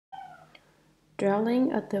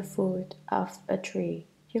Dwelling at the foot of a tree.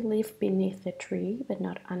 You live beneath the tree, but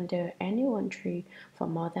not under any one tree for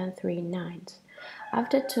more than 3 nights.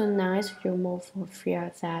 After 2 nights, you move for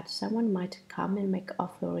fear that someone might come and make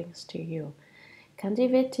offerings to you.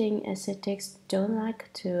 Cultivating ascetics don't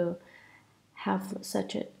like to have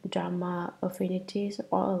such Dharma affinities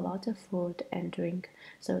or a lot of food and drink,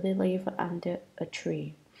 so they live under a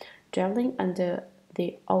tree. Dwelling under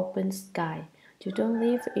the open sky. You don't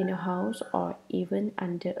live in a house or even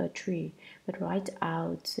under a tree, but right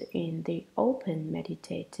out in the open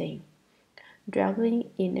meditating. Dwelling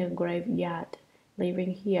in a graveyard.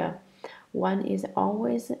 Living here, one is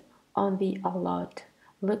always on the alert.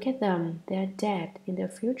 Look at them, they're dead. In the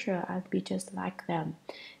future, I'll be just like them.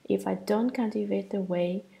 If I don't cultivate the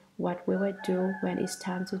way, what will I do when it's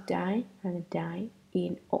time to die? And die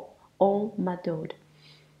in all muddled.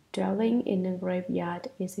 Dwelling in a graveyard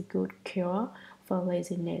is a good cure for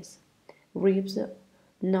laziness. Ribs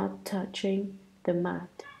not touching the mud.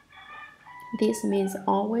 This means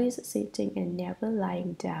always sitting and never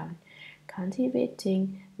lying down,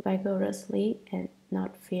 cultivating vigorously and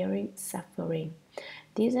not fearing suffering.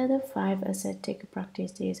 These are the 5 ascetic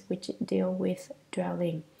practices which deal with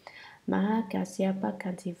dwelling. Mahakasyapa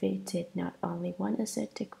cultivated not only one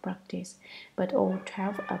ascetic practice, but all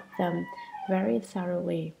 12 of them very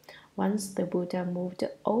thoroughly. Once the Buddha moved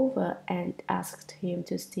over and asked him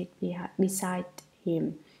to sit beside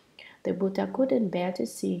him. The Buddha couldn't bear to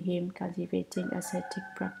see him cultivating ascetic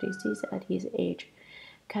practices at his age.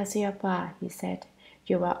 Kasyapa, he said,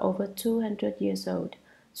 you are over 200 years old,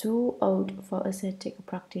 too old for ascetic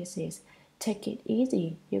practices. Take it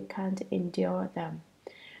easy, you can't endure them.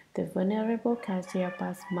 The Venerable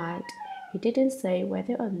Kasyapa smiled. He didn't say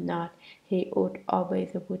whether or not he would obey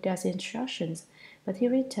the Buddha's instructions, but he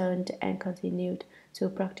returned and continued to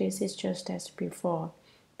practice it just as before.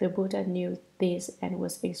 The Buddha knew this and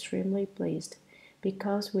was extremely pleased,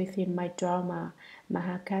 because within my Dharma,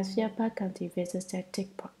 Mahakasyapa cultivates ascetic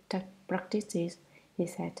practices, he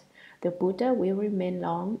said. The Buddha will remain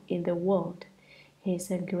long in the world. He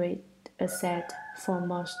is a great ascet,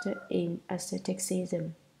 foremost in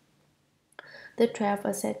asceticism. The 12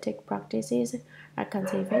 ascetic practices are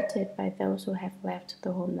cultivated by those who have left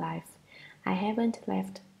the home life. I haven't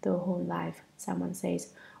left the home life, someone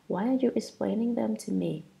says. Why are you explaining them to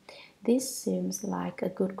me? This seems like a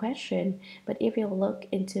good question, but if you look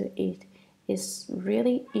into it, it's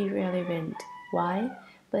really irrelevant. Why?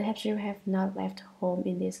 Perhaps you have not left home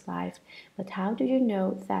in this life, but how do you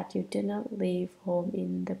know that you did not leave home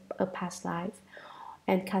in a past life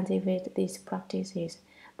and cultivate these practices?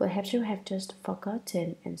 Perhaps you have just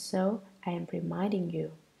forgotten, and so I am reminding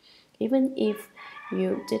you. Even if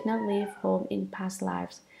you did not leave home in past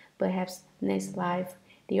lives, perhaps next life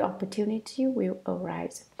the opportunity will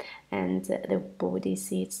arise, and the Bodhi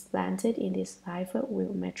seeds planted in this life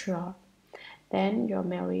will mature. Then your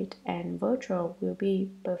merit and virtue will be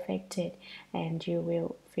perfected, and you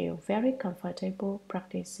will feel very comfortable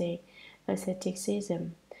practicing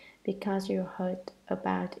asceticism. Because you heard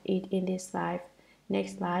about it in this life,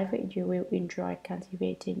 next life you will enjoy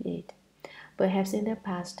cultivating it. Perhaps in the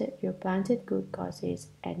past you planted good causes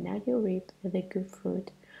and now you reap the good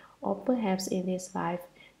fruit. Or perhaps in this life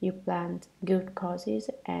you plant good causes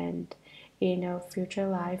and in a future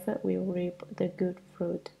life will reap the good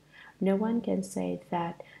fruit. No one can say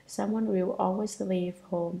that someone will always leave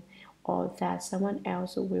home, or that someone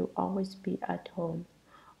else will always be at home,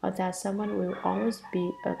 or that someone will always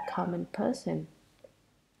be a common person.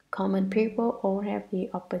 Common people all have the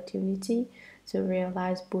opportunity to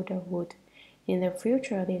realize Buddhahood. In the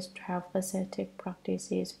future, these 12 ascetic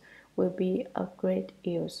practices will be of great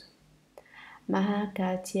use.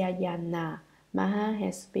 Mahakatyayana. Maha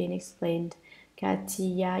has been explained.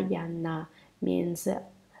 Katyayana means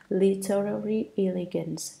literary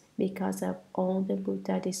elegance. Because of all the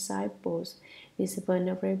Buddha disciples, this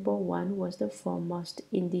Venerable One was the foremost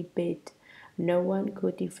in debate. No one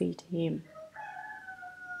could defeat him.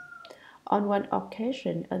 On one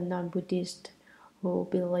occasion, a non-Buddhist who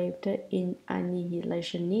believed in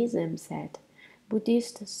annihilationism said,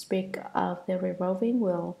 Buddhists speak of the revolving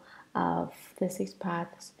wheel of the 6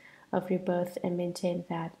 paths of rebirth and maintain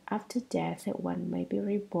that after death one may be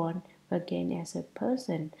reborn again as a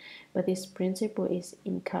person, but this principle is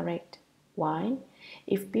incorrect. Why?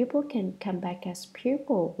 If people can come back as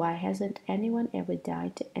people, why hasn't anyone ever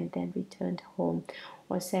died and then returned home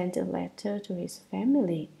or sent a letter to his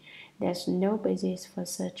family? There's no basis for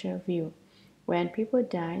such a view. When people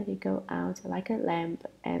die, they go out like a lamp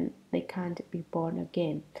and they can't be born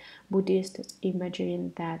again. Buddhists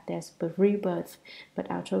imagine that there's rebirth, but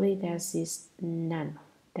actually there is none.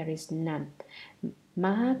 There is none.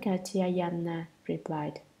 Mahakatyayana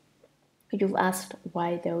replied, You've asked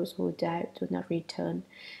why those who die do not return.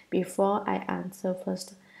 Before I answer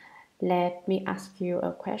first, let me ask you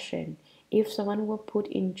a question. If someone were put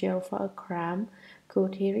in jail for a crime,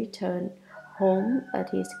 could he return home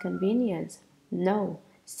at his convenience? No,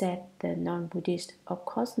 said the non-Buddhist. Of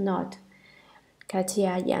course not.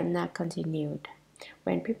 Katyayana continued.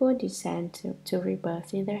 When people descend to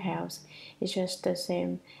rebirth in their house, it's just the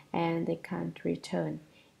same and they can't return.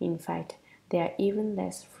 In fact, they are even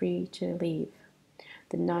less free to live.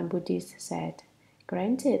 The non-Buddhist said,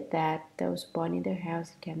 Granted that those born in their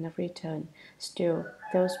house cannot return, still,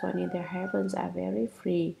 those born in their heavens are very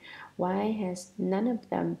free. Why has none of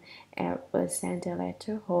them ever sent a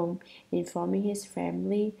letter home informing his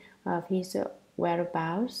family of his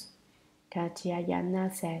whereabouts?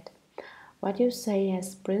 Katyayana said, What you say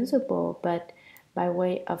has principle, but by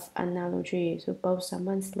way of analogy, suppose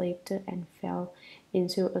someone slipped and fell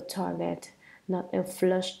into a toilet, not a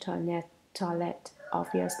flush toilet,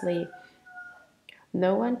 obviously.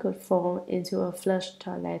 No one could fall into a flush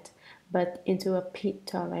toilet, but into a pit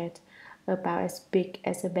toilet, about as big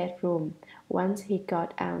as a bedroom. Once he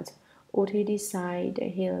got out, would he decide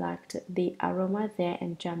he liked the aroma there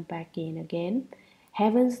and jump back in again?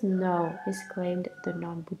 Heavens no, exclaimed the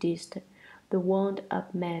non-Buddhist. The world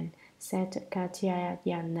of man, said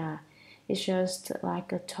Katyayana, is just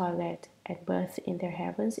like a toilet, and birth in their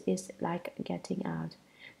heavens is like getting out.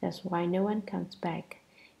 That's why no one comes back.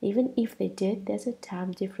 Even if they did, there's a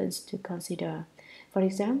time difference to consider. For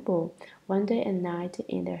example, one day and night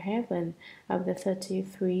in the heaven of the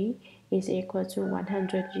 33 is equal to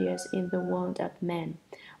 100 years in the world of man.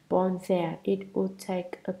 Born there, it would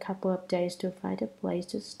take a couple of days to find a place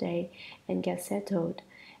to stay and get settled.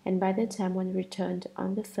 And by the time one returned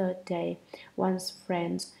on the third day, one's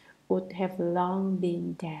friends would have long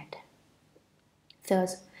been dead.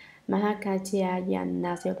 Thus,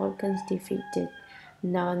 Mahakatyayana's eloquence defeated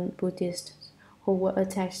non-Buddhists who were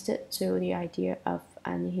attached to the idea of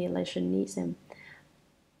annihilation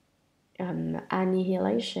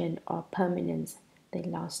or permanence. They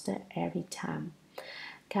lost every time.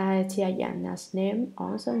 Katyayana's name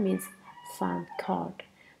also means found cord.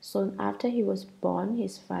 Soon after he was born,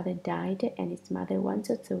 his father died and his mother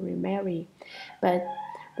wanted to remarry, but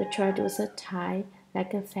the child was tied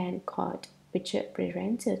like a fan cord, which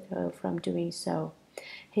prevented her from doing so.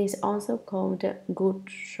 He is also called good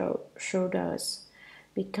shoulders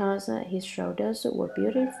because his shoulders were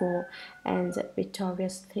beautiful, and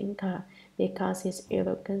victorious thinker because his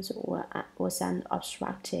eloquence was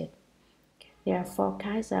unobstructed. There are four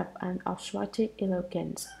kinds of unobstructed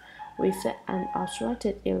eloquence. With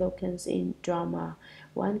unobstructed eloquence in drama,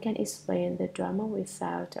 one can explain the drama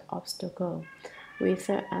without obstacle. With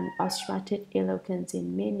unobstructed eloquence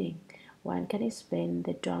in meaning, one can explain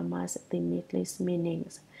the drama's limitless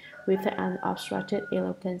meanings. With unobstructed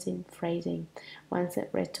eloquence in phrasing, one's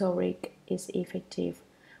rhetoric is effective.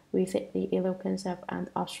 With the eloquence of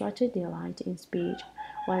unobstructed delight in speech,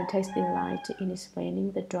 one takes delight in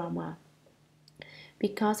explaining the drama.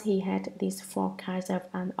 Because he had these four kinds of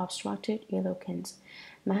unobstructed eloquence,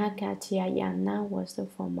 Mahakatyayana was the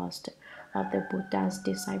foremost of the Buddha's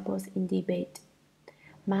disciples in debate.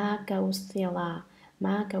 Mahakausthila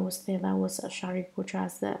was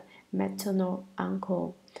Shariputra's maternal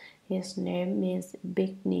uncle. His name means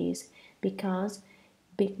big knees because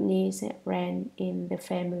big knees ran in the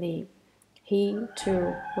family. He,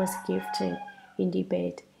 too, was gifted in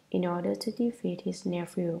debate. In order to defeat his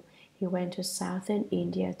nephew, he went to southern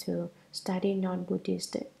India to study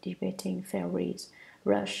non-Buddhist debating theories,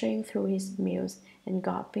 rushing through his meals and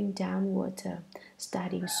gulping down water,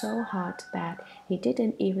 studying so hard that he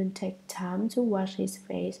didn't even take time to wash his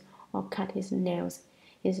face or cut his nails.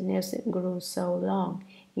 His nails grew so long,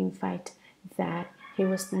 in fact, that he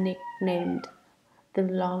was nicknamed the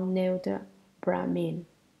long-nailed Brahmin.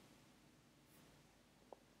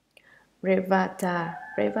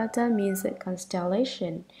 Revata means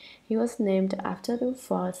constellation. He was named after the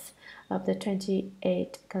fourth of the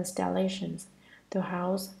 28 constellations, the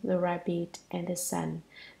horse, the rabbit, and the sun,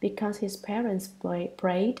 because his parents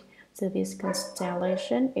prayed to this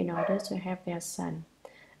constellation in order to have their son.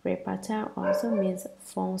 Repata also means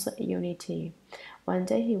false unity. One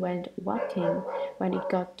day he went walking. When it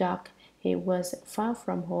got dark, he was far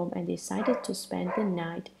from home and decided to spend the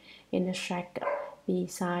night in a shack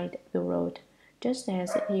beside the road. Just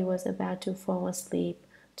as he was about to fall asleep,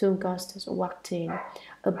 two ghosts walked in,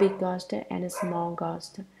 a big ghost and a small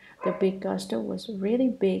ghost. The big ghost was really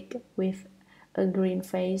big with a green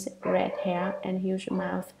face, red hair, and huge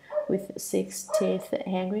mouth with 6 teeth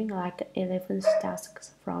hanging like elephant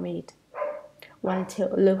tusks from it. One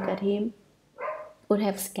look at him would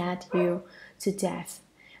have scared you to death.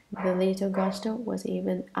 The little ghost was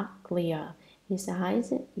even uglier. His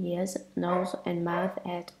eyes, ears, nose, and mouth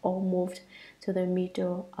had all moved to the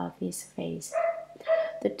middle of his face.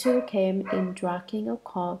 The two came in dragging a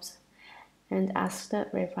corpse and asked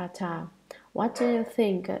Revata, "What do you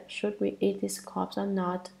think? Should we eat this corpse or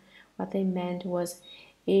not?" What they meant was,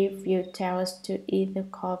 "If you tell us to eat the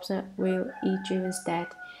corpse, we'll eat you instead.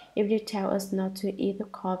 If you tell us not to eat the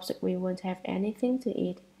corpse, we won't have anything to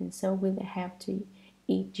eat, and so we'll have to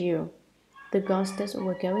eat you." The ghosts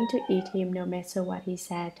were going to eat him no matter what he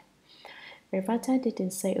said. Revata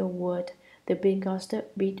didn't say a word. The big ghost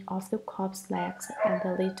bit off the corpse's legs, and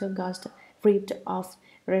the little ghost ripped off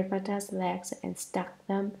Revata's legs and stuck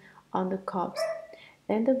them on the corpse.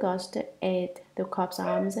 Then the ghost ate the corpse's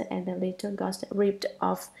arms, and the little ghost ripped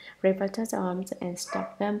off Revata's arms and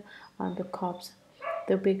stuck them on the corpse.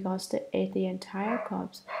 The big ghost ate the entire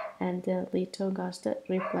corpse, and the little ghost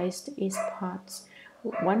replaced its parts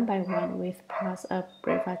one by one with parts of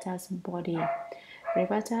Revata's body.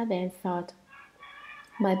 Revata then thought,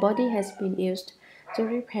 "My body has been used to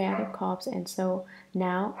repair the corpse, and so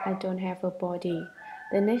now I don't have a body."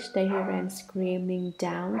 The next day he ran screaming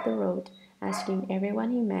down the road, asking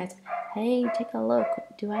everyone he met, "Hey, take a look,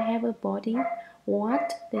 do I have a body?"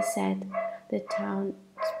 "What?" they said. The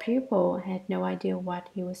townspeople had no idea what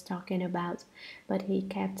he was talking about, but he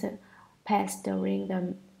kept pestering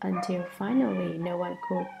them until finally no one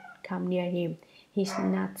could come near him. "He's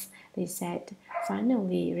nuts," they said.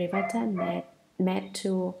 Finally, Revata met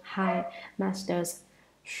two high masters,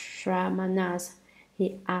 Shramanas.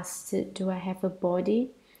 He asked, "Do I have a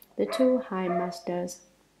body?" The two high masters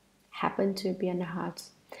happened to be Anahats.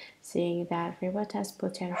 Seeing that Revata's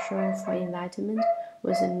potential for enlightenment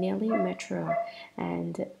was nearly mature,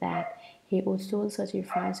 and that he would soon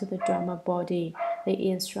certify to the Dharma body, they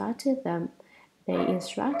instructed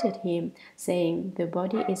him, saying, "The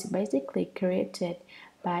body is basically created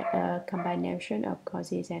by a combination of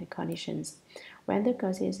causes and conditions. When the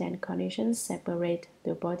causes and conditions separate,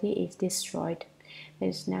 the body is destroyed. There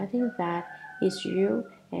is nothing that is you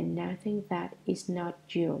and nothing that is not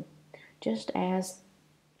you." Just as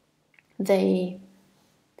they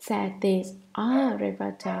said this,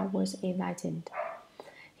 Revata was enlightened.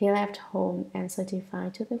 He left home and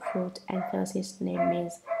certified to the fruit, and thus his name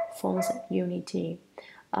means false unity.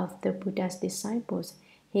 Of the Buddha's disciples,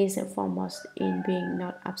 he is foremost in being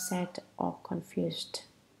not upset or confused.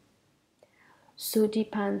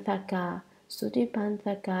 Sudipanthaka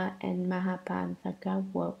and Mahapanthaka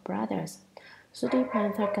were brothers.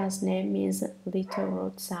 Sudipanthaka's name means little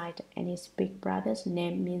roadside, and his big brother's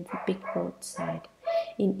name means big roadside.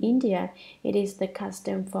 In India, it is the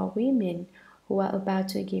custom for women who are about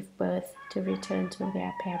to give birth to return to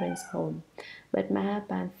their parents' home. But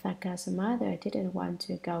Mahapanthaka's mother didn't want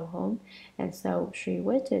to go home, and so she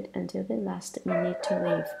waited until the last minute to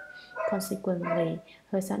leave. Consequently,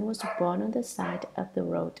 her son was born on the side of the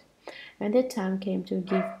road. When the time came to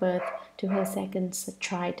give birth to her second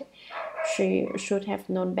child, she should have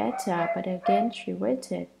known better, but again she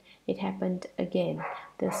waited. It happened again.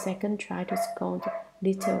 The second child was called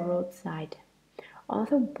Little Roadside.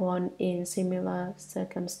 Although born in similar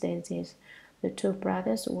circumstances, the two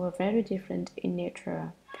brothers were very different in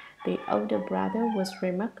nature. The older brother was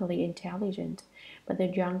remarkably intelligent, but the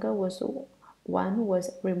younger one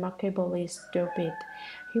was remarkably stupid.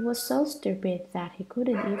 He was so stupid that he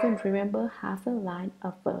couldn't even remember half a line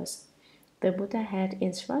of verse. The Buddha had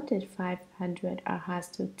instructed 500 arhats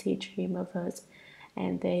to teach him a verse,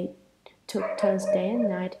 and they took turns day and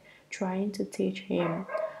night trying to teach him.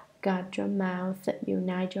 Guard your mouth,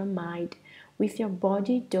 unite your mind. With your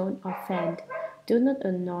body, don't offend. Do not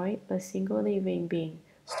annoy a single living being.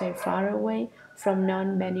 Stay far away from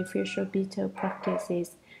non-beneficial bitter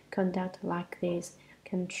practices. Conduct like this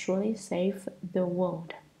can truly save the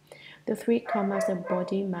world. The three commands of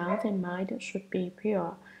body, mouth, and mind should be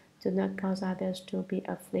pure. Do not cause others to be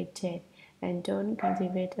afflicted, and don't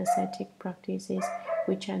cultivate ascetic practices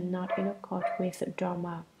which are not in accord with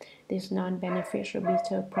Dharma. These non-beneficial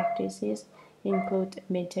bitter practices include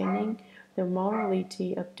maintaining the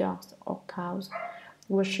morality of dogs or cows,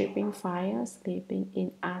 worshipping fire, sleeping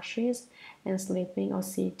in ashes, and sleeping or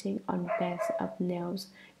sitting on beds of nails,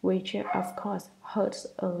 which of course hurts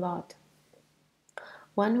a lot.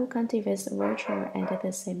 One who cultivates virtue and at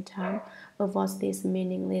the same time avoids these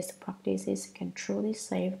meaningless practices can truly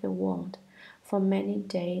save the world. For many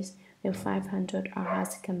days, The 500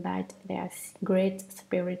 arhats combined their great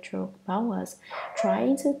spiritual powers,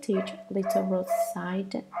 trying to teach little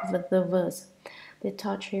roadside with the verse. They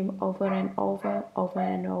taught him over and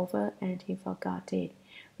over, and he forgot it.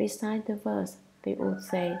 Recite the verse, they would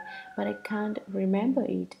say, but I can't remember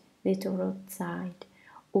it. Little roadside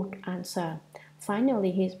would answer.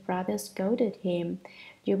 Finally, his brother scolded him.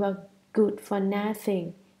 You are good for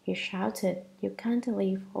nothing, he shouted. You can't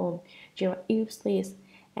leave home. You are useless,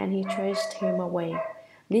 and he chased him away.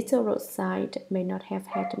 Little roadside may not have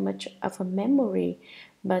had much of a memory,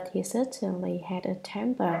 but he certainly had a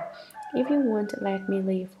temper. If you won't let me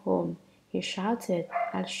leave home, he shouted,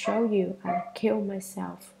 I'll show you, I'll kill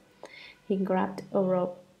myself. He grabbed a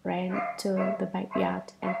rope, ran to the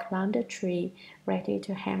backyard, and climbed a tree, ready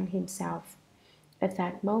to hang himself. At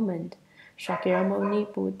that moment,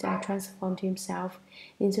 Shakyamuni Buddha transformed himself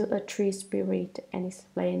into a tree spirit and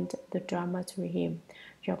explained the Dharma to him.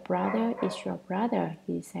 Your brother is your brother,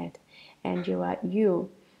 he said, and you are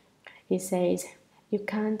you. He says, you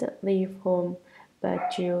can't leave home,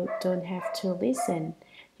 but you don't have to listen.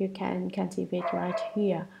 You can cultivate right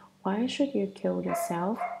here. Why should you kill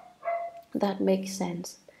yourself? That makes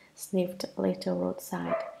sense, sniffed Little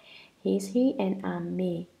Roadside. He's he and I'm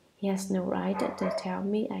me. He has no right to tell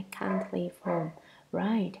me I can't leave home.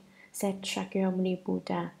 Right, said Shakyamuni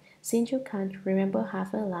Buddha. Since you can't remember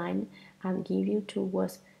half a line, I'll give you 2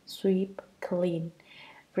 words, sweep, clean.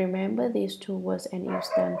 Remember these 2 words and use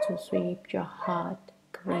them to sweep your heart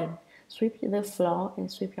clean. Sweep the floor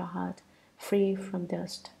and sweep your heart free from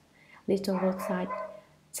dust. Little Roadside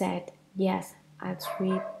said, yes, I'll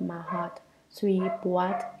sweep my heart. Sweep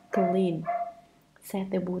what? Clean,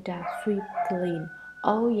 said the Buddha. Sweep clean.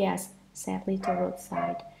 Oh yes, said Little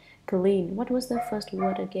Roadside. Clean. What was the first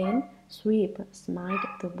word again? Sweep, smiled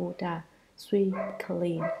the Buddha. Sweep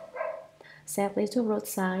clean, said Little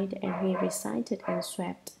Roadside, and he recited and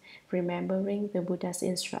swept, remembering the Buddha's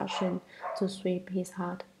instruction to sweep his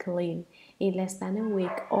heart clean. In less than a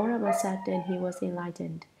week, all of a sudden he was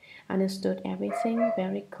enlightened, understood everything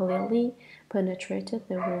very clearly, penetrated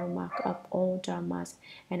the real mark of all dharmas,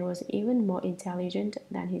 and was even more intelligent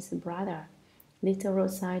than his brother. Little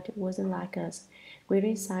Roadside wasn't like us. We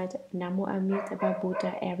recite Namo Amitabha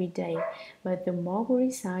Buddha every day, but the more we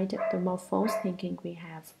recite, the more false thinking we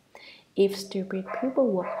have. If stupid people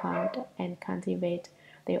work hard and cultivate,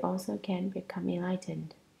 they also can become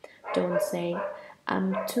enlightened. Don't say,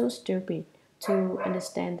 I'm too stupid to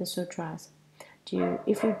understand the sutras.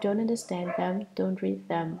 If you don't understand them, don't read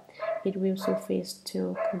them. It will suffice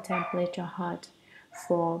to contemplate your heart,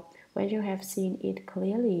 for when you have seen it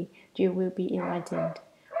clearly, you will be enlightened.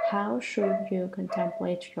 How should you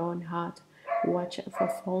contemplate your own heart? Watch for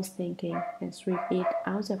false thinking and sweep it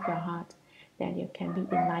out of your heart. Then you can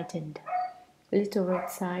be enlightened. Little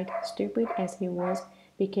Roadside, stupid as he was,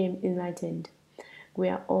 became enlightened. We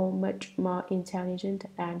are all much more intelligent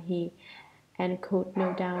than he, and could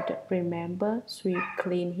no doubt remember sweep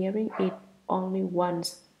clean hearing it only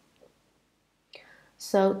once.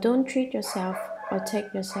 So don't treat yourself or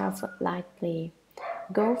take yourself lightly.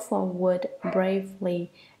 Go forward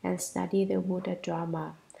bravely and study the Buddha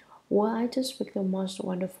Dharma. Were I to speak the most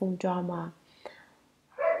wonderful Dharma,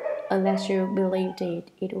 unless you believed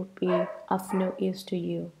it, it would be of no use to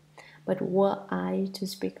you. But were I to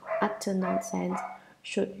speak utter nonsense,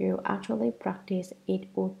 should you actually practice, it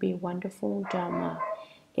would be wonderful Dharma.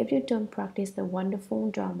 If you don't practice the wonderful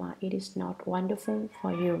Dharma, it is not wonderful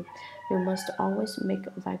for you. You must always make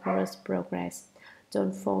vigorous progress.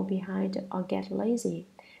 Don't fall behind or get lazy.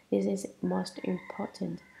 This is most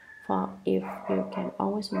important, for if you can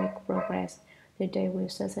always make progress, the day will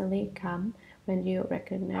certainly come when you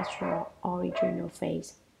recognize your original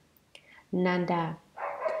face. Nanda.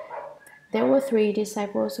 There were 3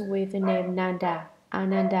 disciples with the name Nanda,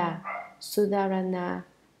 Ananda, Sudarananda,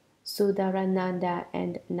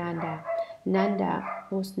 and Nanda. Nanda,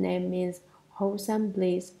 whose name means wholesome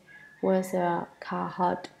bliss, was a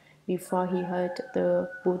cowherd before he heard the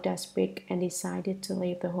Buddha speak and decided to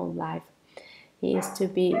live the home life. He is to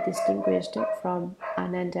be distinguished from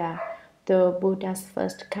Ananda, the Buddha's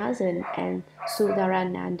first cousin, and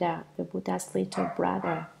Sudarananda, the Buddha's little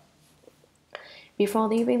brother. Before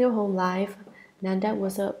leaving the home life, Nanda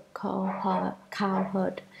was a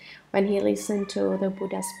cowherd. When he listened to the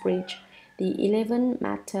Buddha's preach, the 11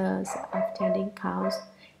 matters of tending cows,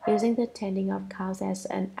 using the tending of cows as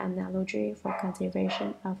an analogy for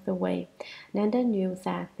cultivation of the way, Nanda knew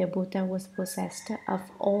that the Buddha was possessed of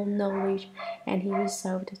all knowledge, and he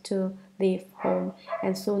resolved to leave home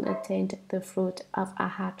and soon attained the fruit of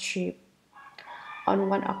arhatship. On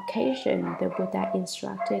one occasion, the Buddha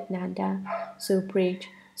instructed Nanda to preach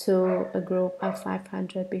to a group of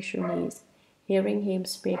 500 bhikshunis. Hearing him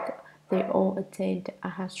speak, they all attained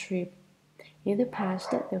arhatship. In the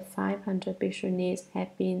past, the 500 bhikshunis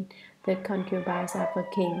had been the concubines of a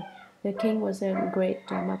king. The king was a great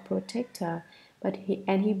Dharma protector,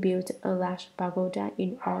 he built a large pagoda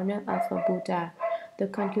in honor of a Buddha. The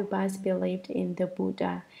concubines believed in the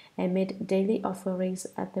Buddha and made daily offerings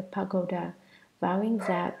at the pagoda, vowing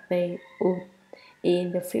that they would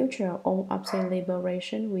in the future all obtain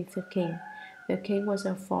liberation with the king. The king was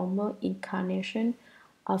a former incarnation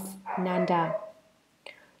of Nanda.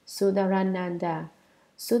 Sudarananda.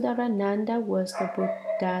 Sudarananda was the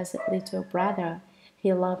Buddha's little brother.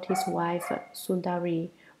 He loved his wife Sundari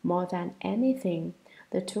more than anything.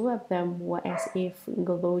 The two of them were as if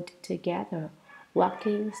glued together.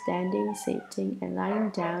 Walking, standing, sitting, and lying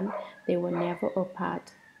down, they were never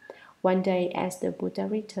apart. One day, as the Buddha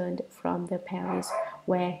returned from the palace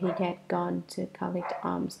where he had gone to collect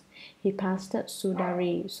alms, he passed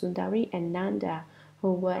Sundari, and Nanda,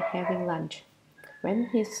 who were having lunch. When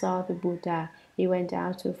he saw the Buddha, he went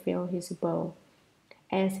out to fill his bowl.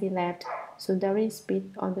 As he left, Sundari spit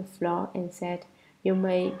on the floor and said, "You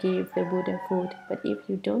may give the Buddha food, but if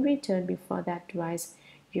you don't return before that dries,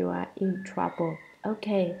 you are in trouble."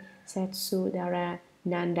 "Okay," said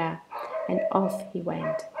Sudarananda, and off he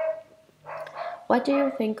went. What do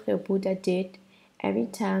you think the Buddha did? Every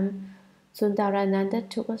time Sundarananda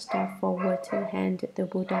took a step forward to hand the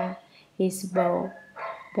Buddha his bowl,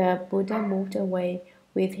 the Buddha moved away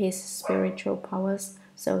with his spiritual powers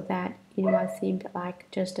so that in what seemed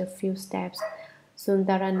like just a few steps,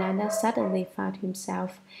 Sundarananda suddenly found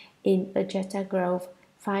himself in a jeta grove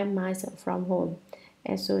 5 miles from home.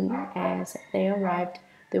 As soon as they arrived,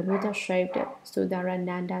 the Buddha shaved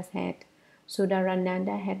Sundarananda's head.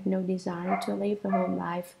 Sundarananda had no desire to live the home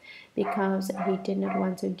life because he did not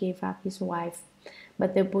want to give up his wife.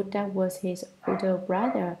 But the Buddha was his older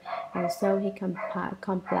brother, and so he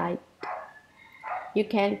complied. "You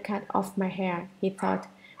can cut off my hair," he thought,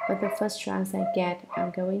 "but the first chance I get,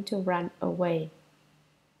 I'm going to run away."